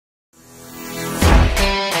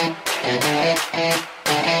So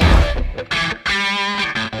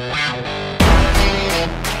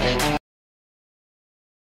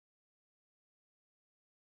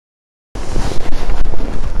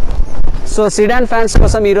సిడాన్ fans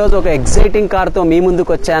కోసం ఈరోజు ఒక ఎగ్జైటింగ్ కార్తో మీ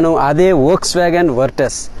ముందుకు వచ్చాను. అదే Volkswagen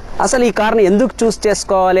Virtus. అసలు ఈ కార్ని ఎందుకు చూస్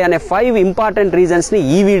చేసుకోవాలి అనే 5 ఇంపార్టెంట్ రీజన్స్ని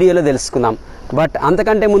ఈ వీడియోలో తెలుసుకుందాం. బట్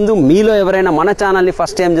అంతకంటే ముందు మీలో ఎవరైనా మన ఛానల్ని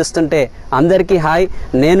ఫస్ట్ టైం చూస్తుంటే అందరికీ హాయ్,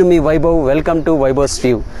 నేను మీ వైభవ్. Welcome to వైభవ్స్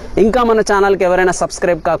view. ఇంకా మన ఛానల్కి ఎవరైనా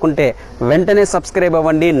సబ్స్క్రైబ్ కాకుంటే వెంటనే సబ్స్క్రైబ్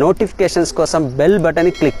అవ్వండి. నోటిఫికేషన్స్ కోసం బెల్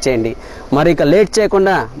బటన్ని క్లిక్ చేయండి. మరి ఇక లేట్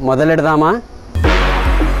చేయకుండా మొదలెడదామా?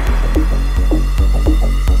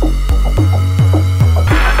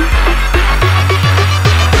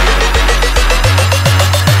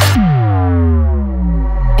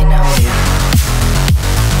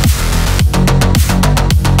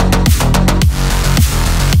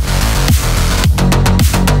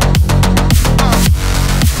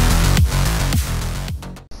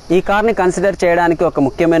 ఈ కార్ని కన్సిడర్ చేయడానికి ఒక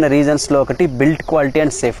ముఖ్యమైన రీజన్స్లో ఒకటి బిల్డ్ క్వాలిటీ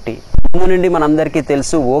అండ్ సేఫ్టీ. ముందు నుండి మనందరికీ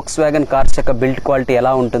తెలుసు Volkswagen కార్స్ యొక్క బిల్డ్ క్వాలిటీ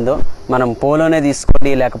ఎలా ఉంటుందో. మనం పోలోనే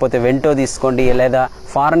తీసుకోండి, లేకపోతే వెంటో తీసుకోండి, లేదా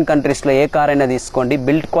ఫారిన్ కంట్రీస్లో ఏ కార్ అయినా తీసుకోండి,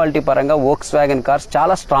 బిల్డ్ క్వాలిటీ పరంగా Volkswagen కార్స్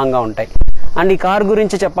చాలా స్ట్రాంగ్గా ఉంటాయి. అండ్ ఈ కార్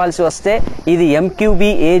గురించి చెప్పాల్సి వస్తే ఇది MQB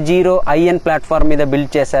A0 IN ప్లాట్ఫామ్ మీద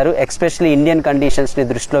బిల్డ్ చేశారు, ఎస్పెషల్లీ ఇండియన్ కండిషన్స్ని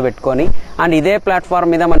దృష్టిలో పెట్టుకొని. అండ్ ఇదే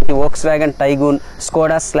ప్లాట్ఫామ్ మీద మనకి Volkswagen Tiguan,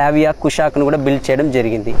 Skoda Slavia, Kushaqను కూడా బిల్డ్ చేయడం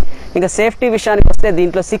జరిగింది. ఇంకా సేఫ్టీ విషయానికి వస్తే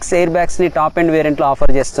దీంట్లో 6 ఎయిర్ బ్యాగ్స్ని టాప్ అండ్ వేరియంట్లో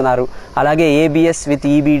ఆఫర్ చేస్తున్నారు. అలాగే ABS విత్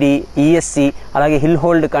EBD, ESC, అలాగే హిల్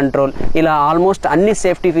హోల్డ్ కంట్రోల్, ఇలా ఆల్మోస్ట్ అన్ని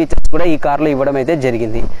సేఫ్టీ ఫీచర్స్ కూడా ఈ కార్లో ఇవ్వడం అయితే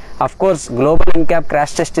జరిగింది. Of course global NCAP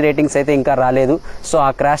crash test ratings అయితే ఇంకా రాలేదు. సో ఆ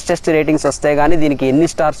క్రాష్ టెస్ట్ రేటింగ్స్ వస్తే కానీ దీనికి ఎన్ని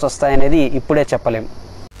స్టార్స్ వస్తాయనేది ఇప్పుడే చెప్పలేం.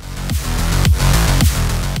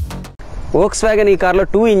 Volkswagen ఈ కార్లో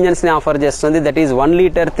 2 ఇంజన్స్ని ఆఫర్ చేస్తుంది. That is 1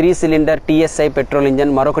 litre 3 cylinder TSI petrol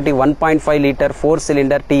engine, మరొకటి 1.5 litre 4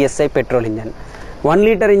 cylinder TSI petrol engine. 1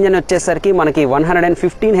 litre engine వచ్చేసరికి మనకి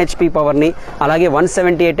 115 HP పవర్ని, అలాగే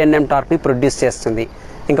 178 Nm టార్క్ని ప్రొడ్యూస్ చేస్తుంది.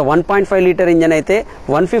 ఇంకా 1.5 లీటర్ ఇంజన్ అయితే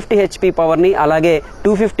 150 HP పవర్ని, అలాగే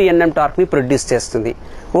 250 Nm టార్క్ని ప్రొడ్యూస్ చేస్తుంది.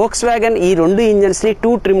 Volkswagen ఈ 2 ఇంజన్స్ని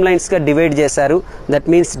 2 ట్రిమ్ లైన్స్గా డివైడ్ చేశారు. That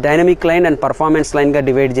means dynamic line and performance లైన్గా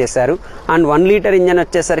డివైడ్ చేశారు. అండ్ 1 లీటర్ ఇంజన్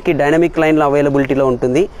వచ్చేసరికి డైనమిక్ లైన్లో అవైలబిలిటీలో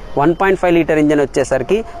ఉంటుంది. 1.5 లీటర్ ఇంజన్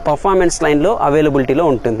వచ్చేసరికి పర్ఫార్మెన్స్ లైన్లో అవైలబిలిటీలో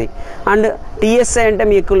ఉంటుంది. అండ్ TSI అంటే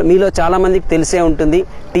మీలో చాలామందికి తెలిసే ఉంటుంది.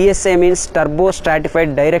 TSI means turbo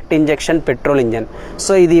stratified direct injection petrol engine.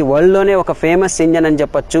 So ఇది వరల్డ్లోనే ఒక ఫేమస్ ఇంజన్ అని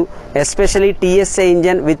చెప్పొచ్చు. Especially TSI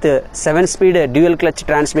engine with 7 speed dual clutch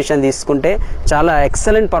transmission తీసుకుంటే చాలా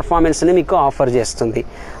ఎక్సలెంట్ పర్ఫార్మెన్స్ని మీకు ఆఫర్ చేస్తుంది.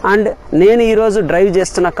 అండ్ నేను ఈరోజు డ్రైవ్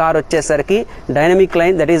చేస్తున్న కార్ వచ్చేసరికి dynamic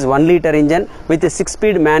line, that is 1 litre engine with 6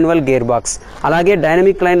 speed manual gear box. అలాగే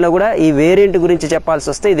డైనమిక్ లైన్లో కూడా ఈ వేరియంట్ గురించి చెప్పాల్సి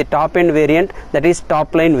వస్తే ఇది top end variant, that is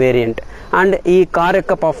top line variant. And ఈ కార్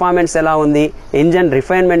యొక్క పర్ఫార్మెన్స్ ఎలా ఉంది, ఇంజన్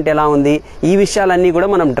రిఫైన్మెంట్ ఎలా ఉంది, ఈ విషయాలన్నీ కూడా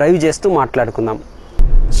మనం డ్రైవ్ చేస్తూ మాట్లాడుకుందాం.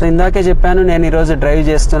 సో ఇందాకే చెప్పాను నేను ఈరోజు డ్రైవ్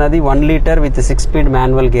చేస్తున్నది 1 litre with 6 speed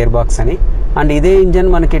manual gear box అని. అండ్ ఇదే ఇంజన్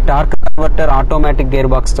మనకి టార్క్ కన్వర్టర్ ఆటోమేటిక్ గేర్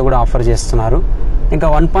బాక్స్తో కూడా ఆఫర్ చేస్తున్నారు. ఇంకా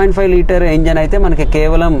 1.5 లీటర్ ఇంజన్ అయితే మనకి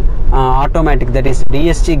కేవలం automatic, that is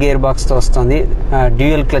DSG gear బాక్స్తో వస్తుంది,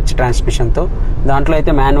 డ్యూయల్ క్లచ్ ట్రాన్స్మిషన్తో. దాంట్లో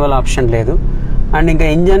అయితే మాన్యువల్ ఆప్షన్ లేదు. అండ్ ఇంకా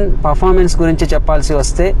ఇంజన్ పర్ఫార్మెన్స్ గురించి చెప్పాల్సి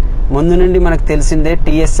వస్తే ముందు నుండి మనకు తెలిసిందే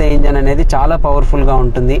TSI ఇంజన్ అనేది చాలా పవర్ఫుల్గా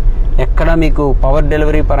ఉంటుంది. ఎక్కడ మీకు పవర్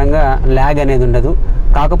డెలివరీ పరంగా ల్యాగ్ అనేది ఉండదు.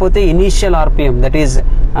 కాకపోతే ఇనీషియల్ RPM, దట్ ఈజ్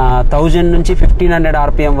 1000 నుంచి 1500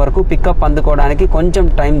 RPM వరకు పికప్ అందుకోవడానికి కొంచెం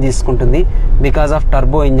టైం తీసుకుంటుంది, బికాస్ ఆఫ్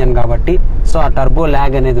టర్బో ఇంజన్ కాబట్టి. సో ఆ టర్బో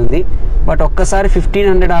ల్యాగ్ అనేది ఉంది. బట్ ఒక్కసారి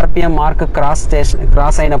 1500 RPM మార్క్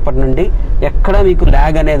క్రాస్ అయినప్పటి నుండి ఎక్కడ మీకు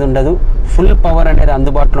ల్యాగ్ అనేది ఉండదు. ఫుల్ పవర్ అనేది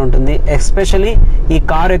అందుబాటులో ఉంటుంది. ఎస్పెషలీ ఈ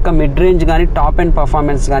కార్ యొక్క మిడ్ రేంజ్ కానీ టాప్ అండ్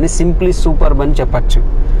పర్ఫార్మెన్స్ కానీ సింప్లీ సూపర్బ్ అని చెప్పచ్చు.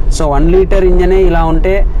 సో 1 లీటర్ ఇంజనే ఇలా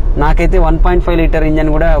ఉంటే నాకైతే 1.5 లీటర్ ఇంజన్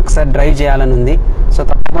కూడా ఒకసారి డ్రైవ్ చేయాలని ఉంది. సో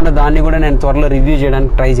తప్పకుండా దాన్ని కూడా నేను త్వరలో రివ్యూ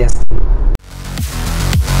చేయడానికి ట్రై చేస్తాను.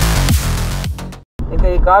 ఇంకా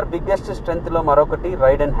ఈ కార్ బిగ్గెస్ట్ స్ట్రెంగ్త్లో మరొకటి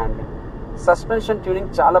ride and handling. Suspension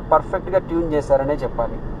tuning చాలా పర్ఫెక్ట్గా ట్యూన్ చేశారనే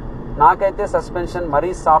చెప్పాలి. నాకైతే సస్పెన్షన్ మరీ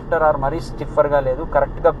సాఫ్టర్ ఆర్ మరీ స్టిఫర్గా లేదు,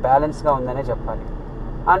 కరెక్ట్గా బ్యాలెన్స్గా ఉందనే చెప్పాలి.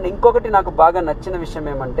 అండ్ ఇంకొకటి నాకు బాగా నచ్చిన విషయం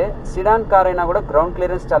ఏమంటే సిడాన్ కార్ అయినా కూడా గ్రౌండ్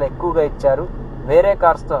క్లియరెన్స్ చాలా ఎక్కువగా ఇచ్చారు. వేరే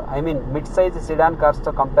కార్స్తో, I mean mid size సిడాన్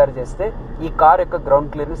కార్స్తో compare చేస్తే ఈ కార్ యొక్క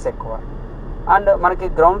గ్రౌండ్ క్లియరెన్స్ ఎక్కువ. అండ్ మనకి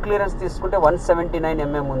గ్రౌండ్ క్లియరెన్స్ తీసుకుంటే 179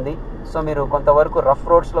 mm ఉంది. సో మీరు కొంతవరకు రఫ్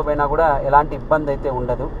రోడ్స్లో పోయినా కూడా ఎలాంటి ఇబ్బంది అయితే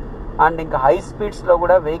ఉండదు. అండ్ ఇంకా హై స్పీడ్స్లో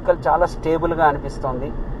కూడా వెహికల్ చాలా స్టేబుల్గా అనిపిస్తుంది.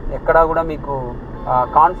 ఎక్కడా కూడా మీకు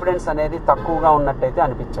కాన్ఫిడెన్స్ అనేది తక్కువగా ఉన్నట్టయితే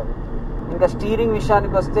అనిపించదు. ఇంకా స్టీరింగ్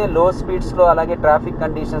విషయానికి వస్తే లో స్పీడ్స్లో అలాగే ట్రాఫిక్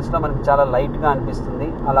కండిషన్స్లో మనకి చాలా లైట్గా అనిపిస్తుంది.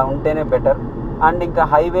 అలా ఉంటేనే బెటర్. అండ్ ఇంకా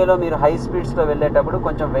హైవేలో మీరు హై స్పీడ్స్లో వెళ్ళేటప్పుడు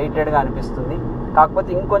కొంచెం వెయిటెడ్గా అనిపిస్తుంది. కాకపోతే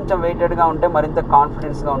ఇంకొంచెం వెయిటెడ్గా ఉంటే మరింత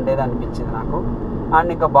కాన్ఫిడెన్స్గా ఉండేది అనిపించింది నాకు.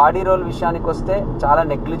 అండ్ ఇంకా బాడీ రోల్ విషయానికి వస్తే చాలా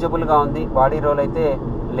నెగ్లిజిబుల్గా ఉంది. బాడీ రోల్ అయితే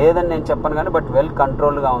లేదని నేను చెప్పను కానీ బట్ వెల్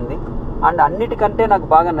కంట్రోల్గా ఉంది. అండ్ అన్నిటికంటే నాకు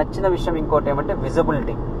బాగా నచ్చిన విషయం ఇంకోటి ఏమంటే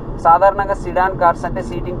విజిబిలిటీ. సాధారణంగా సిడాన్ కార్స్ అంటే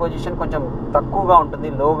సీటింగ్ పొజిషన్ కొంచెం తక్కువగా ఉంటుంది,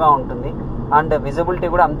 లోగా ఉంటుంది. అండ్ విజిబిలిటీ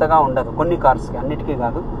కూడా అంతగా ఉండదు కొన్ని కార్స్కి, అన్నిటికీ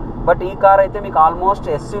కాదు. బట్ ఈ కార్ అయితే మీకు ఆల్మోస్ట్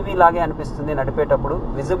ఎస్యూవీ లాగే అనిపిస్తుంది నడిపేటప్పుడు.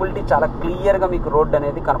 విజిబిలిటీ చాలా క్లియర్గా మీకు రోడ్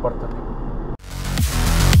అనేది కనపడుతుంది.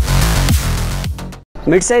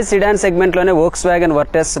 Mid size సిడాన్ సెగ్మెంట్లోనే Volkswagen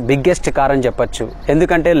Virtus biggest car అని చెప్పొచ్చు.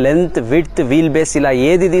 ఎందుకంటే లెంత్, విడ్త్, వీల్ బేస్ ఇలా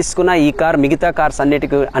ఏది తీసుకున్నా ఈ కార్ మిగతా కార్స్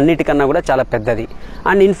అన్నిటికన్నా కూడా చాలా పెద్దది.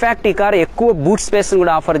 అండ్ ఇన్ఫ్యాక్ట్ ఈ కార్ ఎక్కువ బూట్ స్పేస్ని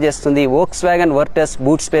కూడా ఆఫర్ చేస్తుంది. వోక్స్వ్యాగన్ వర్టస్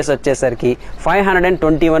బూట్ స్పేస్ వచ్చేసరికి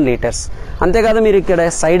 521 లీటర్స్. అంతేకాదు మీరు ఇక్కడ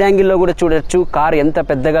సైడ్ యాంగిల్లో కూడా చూడొచ్చు కార్ ఎంత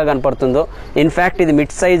పెద్దగా కనపడుతుందో. ఇన్ఫ్యాక్ట్ ఇది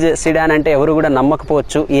మిడ్ సైజ్ సిడాన్ అంటే ఎవరు కూడా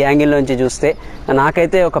నమ్మకపోవచ్చు ఈ యాంగిల్ నుంచి చూస్తే.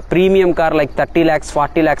 నాకైతే ఒక premium car like 30 lakhs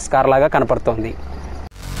 40 lakhs car లాగా కనపడుతోంది.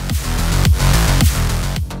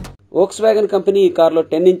 వోక్స్వ్యాగన్ కంపెనీ ఈ కార్లో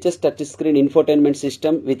 10 inches touch screen infotainment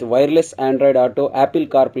system with wireless Android auto, Apple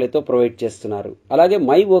కార్ప్లేతో provide చేస్తున్నారు. అలాగే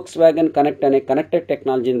మై వోక్స్వ్యాగన్ కనెక్ట్ అనే కనెక్టెడ్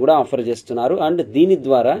టెక్నాలజీని కూడా ఆఫర్ చేస్తున్నారు. అండ్ దీని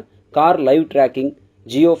ద్వారా car live tracking,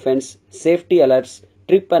 Jio fence, safety alerts,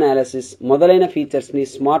 trip analysis మొదలైన ఫీచర్స్ని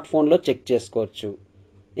స్మార్ట్ ఫోన్లో చెక్ చేసుకోవచ్చు.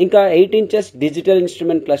 ఇంకా 8 inches digital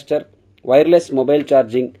instrument cluster, wireless mobile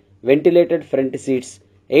charging, ventilated front seats,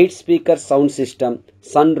 8 speaker sound system,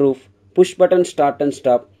 sun roof, push button start and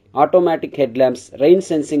stop, automatic head lamps, rain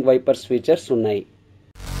sensing wipers features ఉన్నాయి.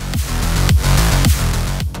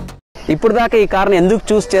 ఇప్పుడు దాకా ఈ కార్ని ఎందుకు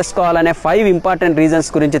చూస్ చేసుకోవాలనే 5 ఇంపార్టెంట్ రీజన్స్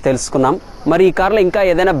గురించి తెలుసుకున్నాం. మరి ఈ కార్లో ఇంకా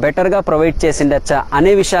ఏదైనా బెటర్గా ప్రొవైడ్ చేసిండొచ్చా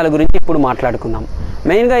అనే విషయాల గురించి ఇప్పుడు మాట్లాడుకుందాం.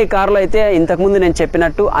 మెయిన్గా ఈ కార్లో అయితే ఇంతకుముందు నేను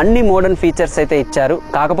చెప్పినట్టు అన్ని మోడర్న్ ఫీచర్స్ అయితే ఇచ్చారు.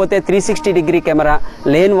 కాకపోతే 360 camera,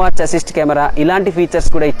 lane watch assist camera ఇలాంటి ఫీచర్స్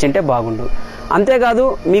కూడా ఇచ్చింటే బాగుండు. అంతేకాదు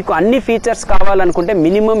మీకు అన్ని ఫీచర్స్ కావాలనుకుంటే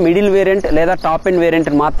మినిమం మిడిల్ వేరియంట్ లేదా టాప్ ఎండ్ వేరియంట్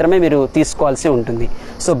మాత్రమే మీరు తీసుకోవాల్సి ఉంటుంది.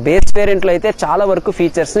 సో బేస్ వేరియంట్లో అయితే చాలా వరకు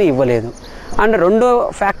ఫీచర్స్ని ఇవ్వలేదు. అండ్ రెండో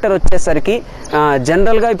ఫ్యాక్టర్ వచ్చేసరికి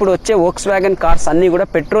జనరల్గా ఇప్పుడు వచ్చే వోక్స్వ్యాగన్ కార్స్ అన్నీ కూడా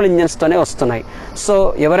పెట్రోల్ ఇంజన్స్తోనే వస్తున్నాయి. సో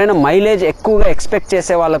ఎవరైనా మైలేజ్ ఎక్కువగా ఎక్స్పెక్ట్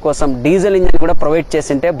చేసే వాళ్ళ కోసం డీజిల్ ఇంజన్ కూడా ప్రొవైడ్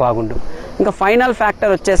చేసింటే బాగుండు. ఇంకా ఫైనల్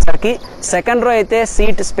ఫ్యాక్టర్ వచ్చేసరికి సెకండ్ రో అయితే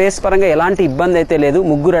సీట్ స్పేస్ పరంగా ఎలాంటి ఇబ్బంది అయితే లేదు.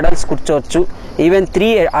 3 అడల్ట్స్ కూర్చోవచ్చు. ఈవెన్ 3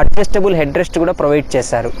 అడ్జస్టబుల్ హెడ్ రెస్ట్ కూడా ప్రొవైడ్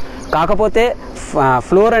చేశారు. కాకపోతే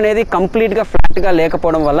ఫ్లోర్ అనేది కంప్లీట్గా ఫ్లాట్గా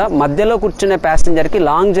లేకపోవడం వల్ల మధ్యలో కూర్చునే ప్యాసింజర్కి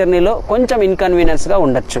లాంగ్ జర్నీలో కొంచెం ఇన్కన్వీనియన్స్గా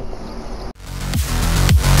ఉండొచ్చు.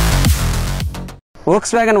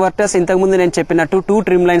 వోక్స్వ్యాగన్ వర్టస్ ఇంతకుముందు నేను చెప్పినట్టు 2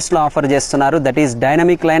 trim లైన్స్లో ఆఫర్ చేస్తున్నారు. That is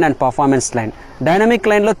dynamic line and performance line. Dynamic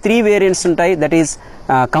లైన్లో 3 వేరియంట్స్ ఉంటాయి. That is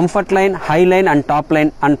comfort line, high line and top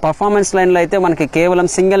line. And performance లైన్లో అయితే మనకి కేవలం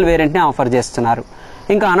సింగిల్ వేరియంట్ని ఆఫర్ చేస్తున్నారు.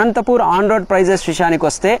 ఇంకా అనంతపూర్ ఆన్ రోడ్ ప్రైజెస్ విషయానికి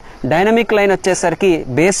వస్తే డైనమిక్ లైన్ వచ్చేసరికి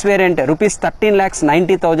బేస్ వేరియంట్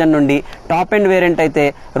 ₹13,90,000 నుండి టాప్ ఎండ్ వేరియంట్ అయితే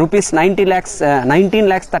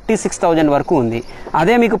 ₹19,36,000 వరకు ఉంది.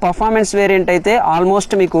 అదే మీకు పర్ఫార్మెన్స్ వేరియంట్ అయితే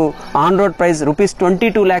ఆల్మోస్ట్ మీకు ఆన్ రోడ్ ప్రైస్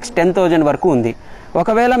 ₹22,10,000 వరకు ఉంది.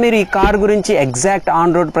 ఒకవేళ మీరు ఈ కార్ గురించి ఎగ్జాక్ట్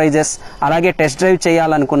ఆన్ రోడ్ ప్రైజెస్ అలాగే టెస్ట్ డ్రైవ్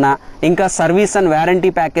చేయాలనుకున్నా, ఇంకా సర్వీస్ అండ్ వారంటీ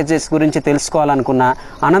ప్యాకేజెస్ గురించి తెలుసుకోవాలనుకున్నా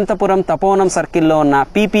అనంతపురం తపోవనం సర్కిల్లో ఉన్న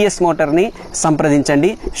PPS మోటార్ని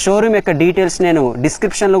సంప్రదించండి. షోరూమ్ యొక్క డీటెయిల్స్ నేను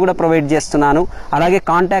డిస్క్రిప్షన్లో కూడా ప్రొవైడ్ చేస్తున్నాను. అలాగే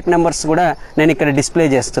కాంటాక్ట్ నెంబర్స్ కూడా నేను ఇక్కడ డిస్ప్లే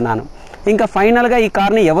చేస్తున్నాను. ఇంకా ఫైనల్గా ఈ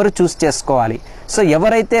కార్ని ఎవరు చూస్ చేసుకోవాలి? సో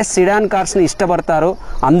ఎవరైతే సిడాన్ కార్స్ని ఇష్టపడతారో,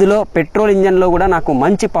 అందులో పెట్రోల్ ఇంజన్లో కూడా నాకు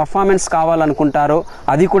మంచి పర్ఫార్మెన్స్ కావాలనుకుంటారో,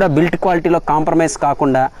 అది కూడా బిల్ట్ క్వాలిటీలో కాంప్రమైజ్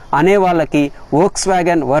కాకుండా అనే వాళ్ళకి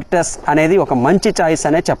వోక్స్వ్యాగన్ వర్టస్ అనేది ఒక మంచి చాయిస్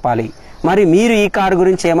అనే చెప్పాలి. మరి మీరు ఈ కారు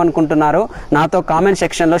గురించి ఏమనుకుంటున్నారో నాతో కామెంట్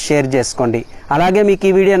సెక్షన్లో షేర్ చేసుకోండి. అలాగే మీకు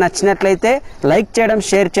ఈ వీడియో నచ్చినట్లయితే లైక్ చేయడం,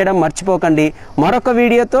 షేర్ చేయడం మర్చిపోకండి. మరొక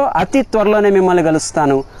వీడియోతో అతి త్వరలోనే మిమ్మల్ని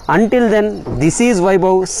కలుస్తాను. Until then, this is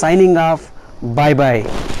Vaibhav signing off. Bye bye.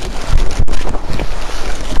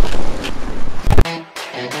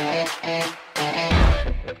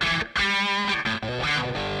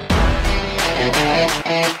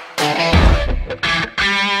 Hey.